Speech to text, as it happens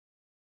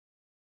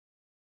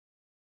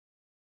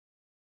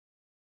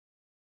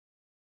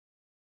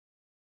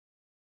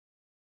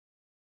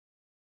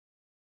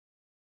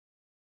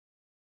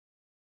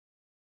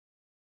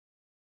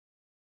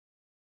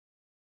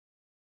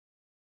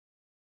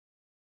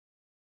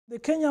The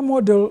Kenya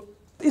model,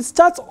 it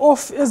starts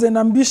off as an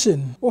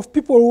ambition of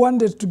people who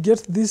wanted to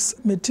get this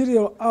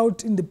material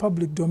out in the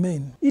public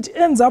domain. It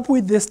ends up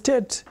with the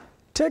state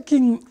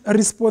taking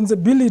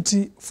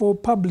responsibility for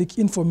public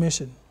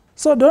information.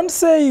 So don't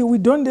say we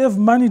don't have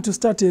money to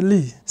start a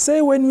LII.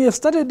 Say when we have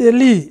started a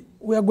LII,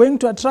 we are going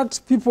to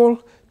attract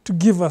people to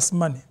give us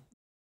money.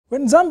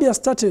 When Zambia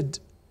started,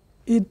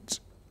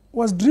 it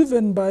was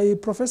driven by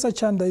Professor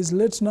Chanda, is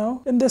late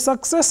now, and the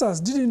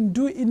successors didn't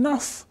do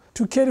enough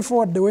to carry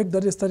forward the work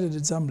that they started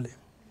at Zambia.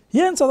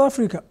 Here in South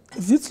Africa,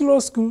 Wits Law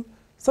School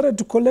started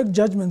to collect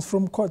judgments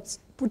from courts,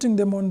 putting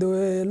them on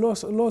the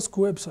law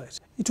school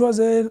website. It was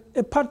a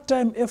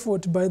part-time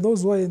effort by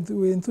those who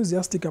were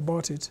enthusiastic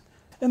about it.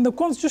 And the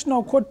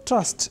Constitutional Court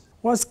Trust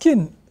was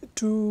keen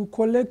to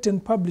collect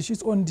and publish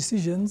its own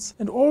decisions,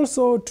 and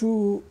also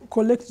to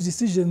collect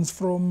decisions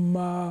from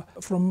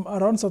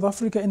around South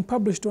Africa and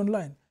publish it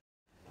online.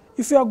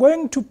 If you are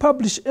going to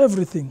publish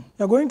everything,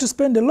 you are going to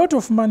spend a lot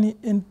of money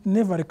and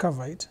never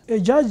recover it. A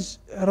judge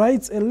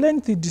writes a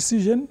lengthy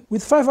decision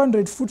with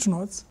 500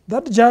 footnotes.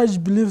 That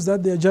judge believes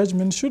that their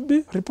judgment should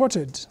be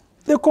reported.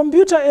 The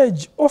computer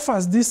age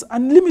offers this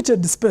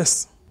unlimited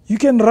space. You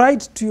can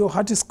write to your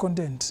heart's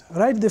content.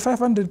 Write the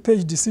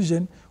 500-page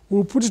decision,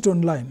 we'll put it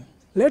online.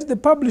 Let the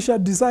publisher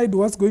decide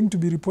what's going to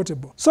be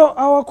reportable. So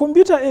our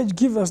computer age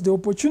gives us the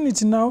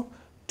opportunity now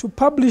to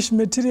publish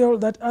material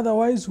that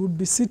otherwise would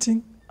be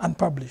sitting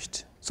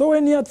unpublished. So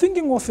when you are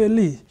thinking of a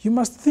LII, you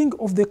must think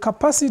of the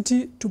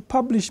capacity to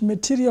publish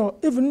material,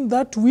 even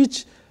that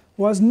which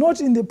was not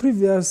in the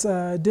previous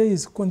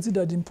days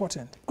considered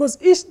important. Because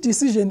each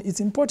decision is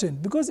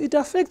important because it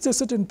affects a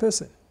certain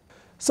person.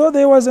 So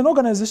there is an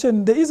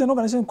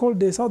organization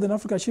called the Southern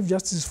Africa Chief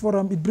Justice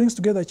Forum. It brings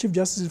together chief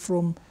justices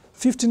from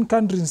 15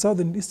 countries in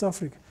Southern and East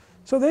Africa.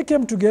 So they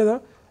came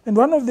together, and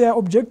one of their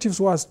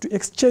objectives was to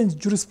exchange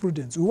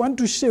jurisprudence. We want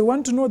to share, we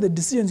want to know the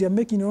decisions you are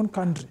making in your own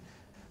country.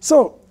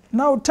 So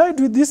now, tied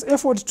with this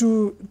effort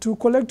to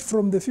collect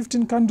from the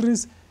 15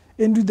 countries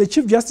and with the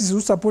Chief Justice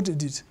who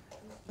supported it,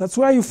 that's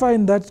why you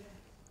find that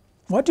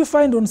what you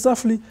find on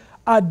SAFLI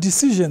are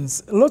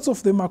decisions. Lots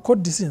of them are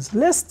court decisions.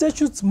 Less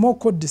statutes, more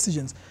court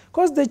decisions.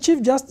 Because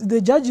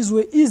the judges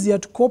were easier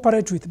to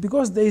cooperate with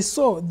because they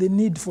saw the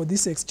need for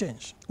this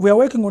exchange. We are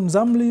working on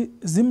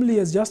Zimli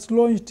has just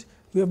launched.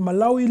 We have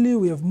Malawi LII,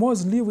 we have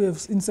Mos LII, we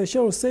have in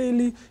Seychelles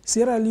LII,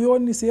 Sierra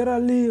Leone, Sierra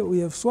LII, we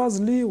have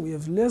Swaz LII, we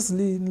have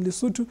Leslie in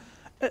Lesotho.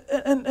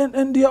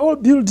 And they are all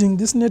building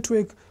this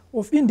network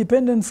of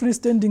independent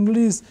freestanding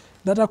LIIs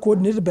that are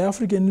coordinated by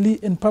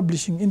AfricanLII and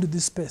publishing into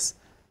this space.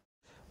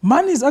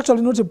 Money is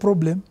actually not a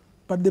problem,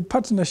 but the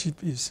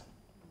partnership is.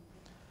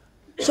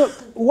 So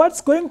what's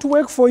going to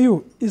work for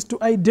you is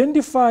to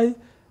identify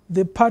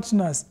the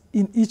partners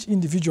in each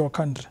individual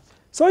country.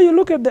 So you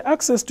look at the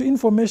access to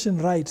information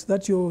rights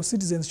that your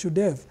citizens should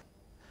have.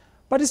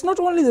 But it's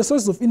not only the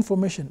source of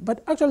information,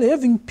 but actually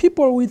having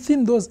people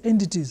within those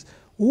entities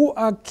who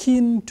are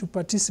keen to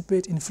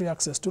participate in free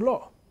access to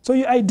law. So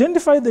you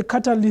identify the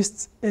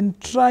catalysts and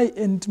try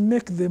and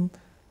make them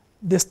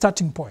the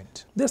starting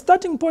point. The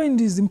starting point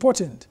is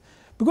important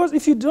because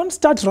if you don't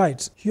start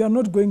right, you are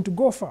not going to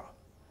go far.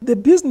 The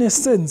business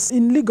sense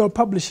in legal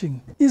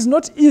publishing is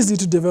not easy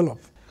to develop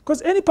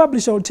because any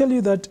publisher will tell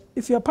you that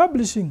if you are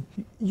publishing,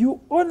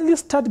 you only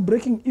start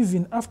breaking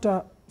even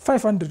after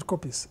 500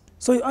 copies.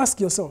 So you ask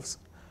yourselves,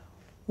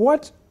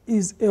 what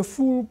is a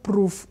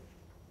foolproof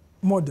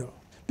model?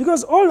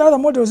 Because all the other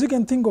models you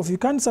can think of, you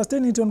can't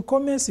sustain it on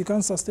commerce, you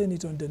can't sustain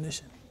it on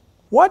donation.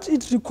 What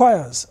it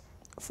requires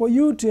for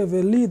you to have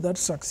a LII that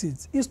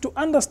succeeds is to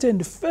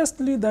understand,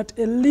 firstly, that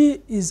a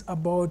LII is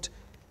about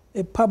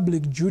a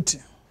public duty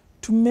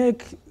to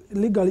make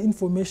legal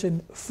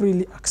information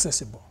freely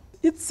accessible.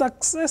 Its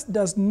success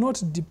does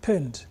not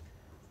depend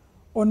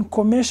on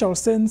commercial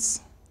sense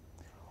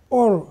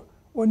or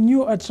on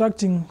you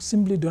attracting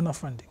simply donor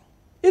funding.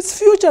 Its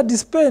future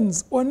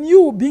depends on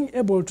you being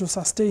able to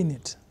sustain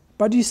it.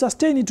 But you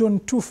sustain it on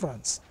two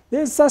fronts.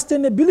 There's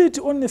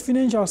sustainability on the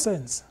financial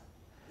sense.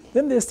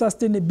 Then there's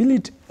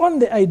sustainability on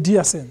the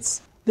idea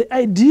sense. The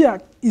idea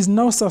is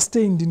now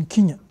sustained in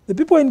Kenya. The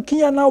people in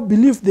Kenya now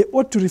believe they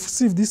ought to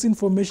receive this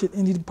information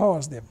and it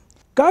empowers them.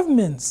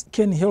 Governments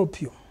can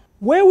help you.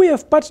 Where we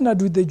have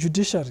partnered with the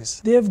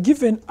judiciaries, they have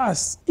given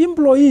us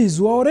employees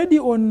who are already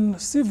on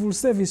civil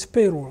service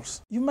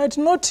payrolls. You might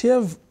not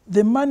have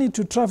the money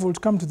to travel to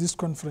come to this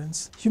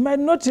conference. You might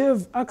not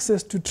have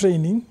access to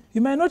training. You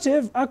might not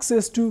have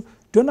access to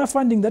donor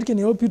funding that can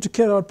help you to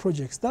carry out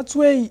projects. That's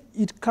where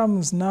it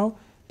comes now,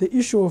 the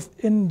issue of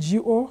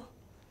NGO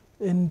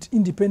and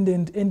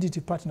independent entity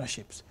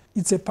partnerships.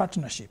 It's a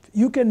partnership.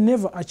 You can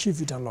never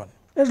achieve it alone.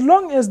 As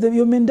long as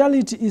your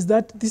mentality is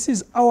that this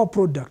is our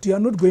product, you are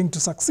not going to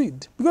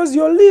succeed. Because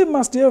your LII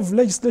must have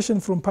legislation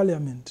from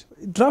Parliament,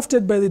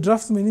 drafted by the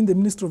draftsman in the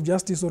Ministry of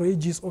Justice or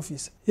AG's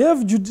office. You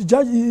have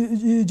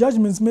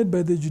judgments made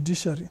by the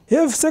judiciary. You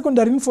have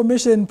secondary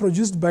information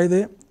produced by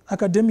the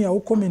academia who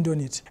comment on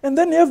it. And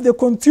then you have the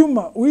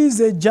consumer, who is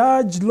a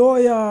judge,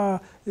 lawyer,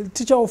 a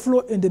teacher of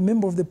law, and a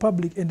member of the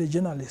public, and a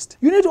journalist.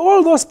 You need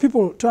all those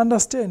people to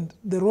understand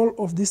the role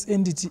of this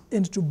entity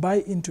and to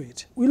buy into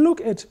it. We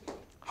look at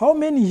how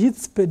many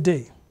hits per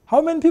day,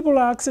 how many people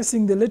are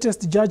accessing the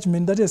latest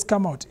judgment that has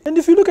come out. And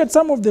if you look at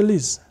some of the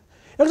LIIs,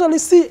 you actually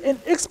see an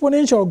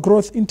exponential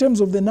growth in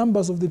terms of the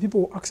numbers of the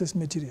people who access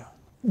material.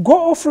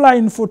 Go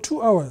offline for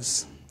 2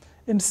 hours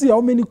and see how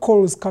many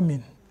calls come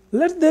in.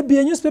 Let there be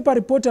a newspaper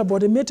report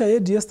about a matter I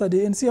had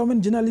yesterday and see how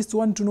many journalists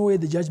want to know where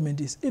the judgment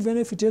is, even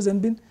if it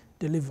hasn't been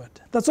delivered.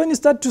 That's when you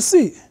start to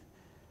see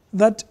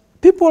that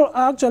people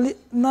are actually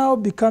now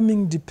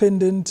becoming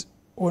dependent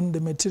on the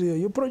material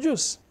you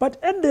produce.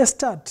 But at the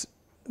start,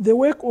 the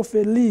work of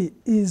a LII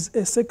is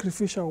a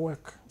sacrificial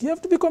work. You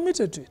have to be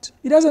committed to it.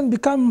 It doesn't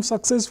become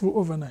successful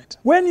overnight.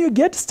 When you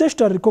get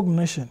statutory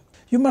recognition,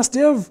 you must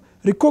have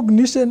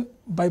recognition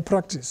by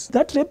practice.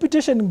 That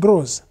reputation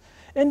grows.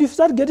 And if you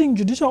start getting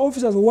judicial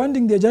officers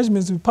wanting their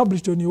judgments to be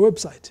published on your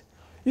website,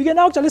 you can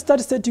actually start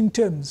setting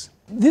terms.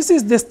 This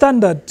is the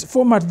standard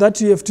format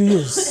that you have to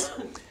use.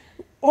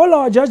 All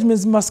our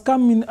judgments must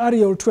come in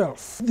Arial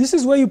 12. This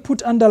is where you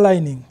put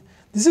underlining.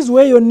 This is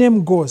where your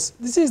name goes.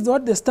 This is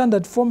what the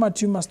standard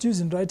format you must use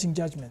in writing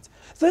judgments.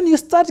 Then you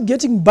start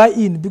getting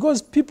buy-in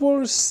because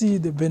people see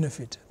the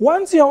benefit.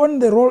 Once you're on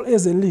the roll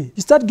as a LII,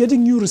 you start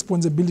getting new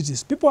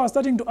responsibilities. People are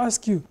starting to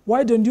ask you,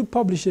 why don't you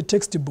publish a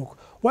textbook?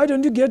 Why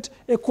don't you get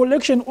a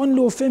collection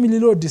only of family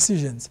law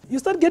decisions? You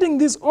start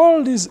getting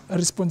all these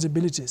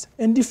responsibilities.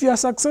 And if you are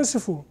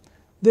successful,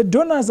 the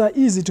donors are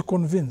easy to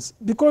convince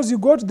because you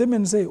go to them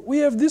and say, we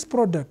have this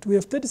product, we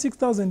have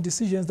 36,000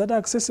 decisions that are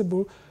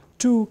accessible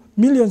to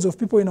millions of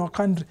people in our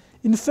country.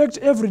 In fact,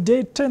 every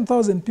day,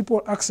 10,000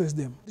 people access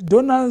them.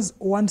 Donors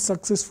want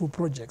successful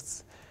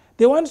projects.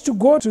 They want to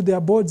go to their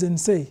boards and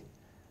say,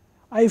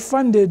 I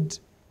funded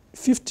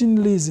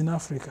 15 LIIs in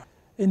Africa,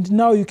 and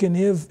now you can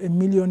have 1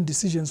 million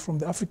decisions from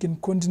the African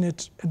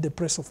continent at the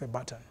press of a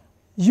button.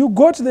 You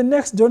go to the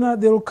next donor,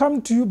 they will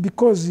come to you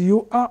because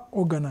you are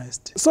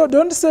organized. So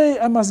don't say,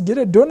 I must get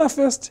a donor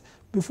first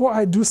before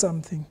I do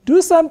something.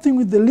 Do something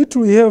with the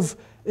little you have,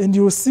 and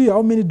you'll see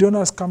how many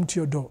donors come to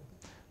your door.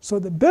 So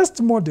the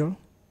best model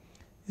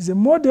is a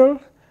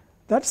model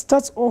that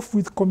starts off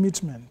with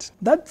commitment,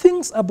 that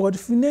thinks about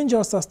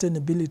financial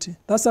sustainability.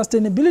 That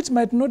sustainability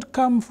might not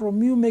come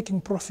from you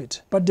making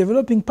profit, but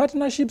developing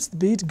partnerships,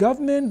 be it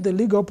government, the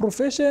legal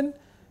profession,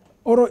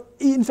 or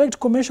in fact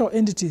commercial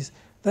entities,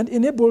 that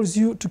enables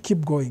you to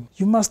keep going.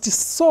 You must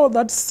sow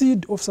that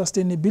seed of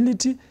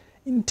sustainability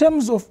in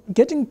terms of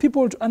getting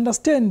people to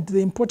understand the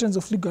importance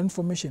of legal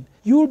information.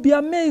 You will be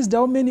amazed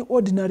how many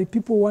ordinary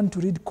people want to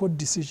read court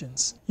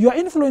decisions. You are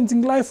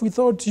influencing life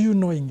without you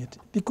knowing it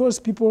because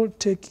people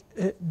take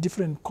a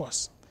different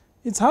course.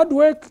 It's hard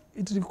work,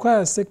 it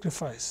requires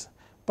sacrifice.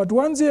 But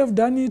once you have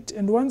done it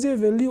and once you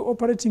have a LII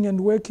operating and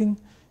working,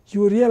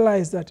 you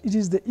realize that it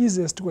is the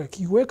easiest work.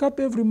 You wake up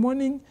every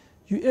morning,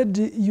 you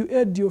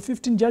add your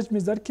 15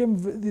 judgments that came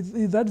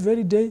that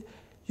very day,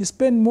 you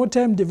spend more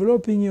time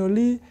developing your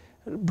LII,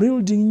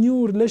 building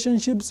new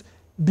relationships,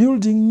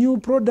 building new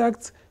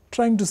products,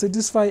 trying to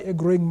satisfy a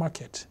growing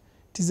market.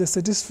 It is a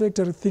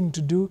satisfactory thing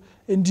to do,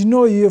 and you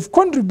know you have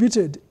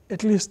contributed,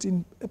 at least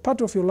in a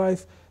part of your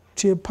life,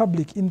 to a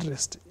public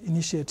interest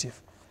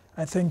initiative.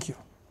 I thank you.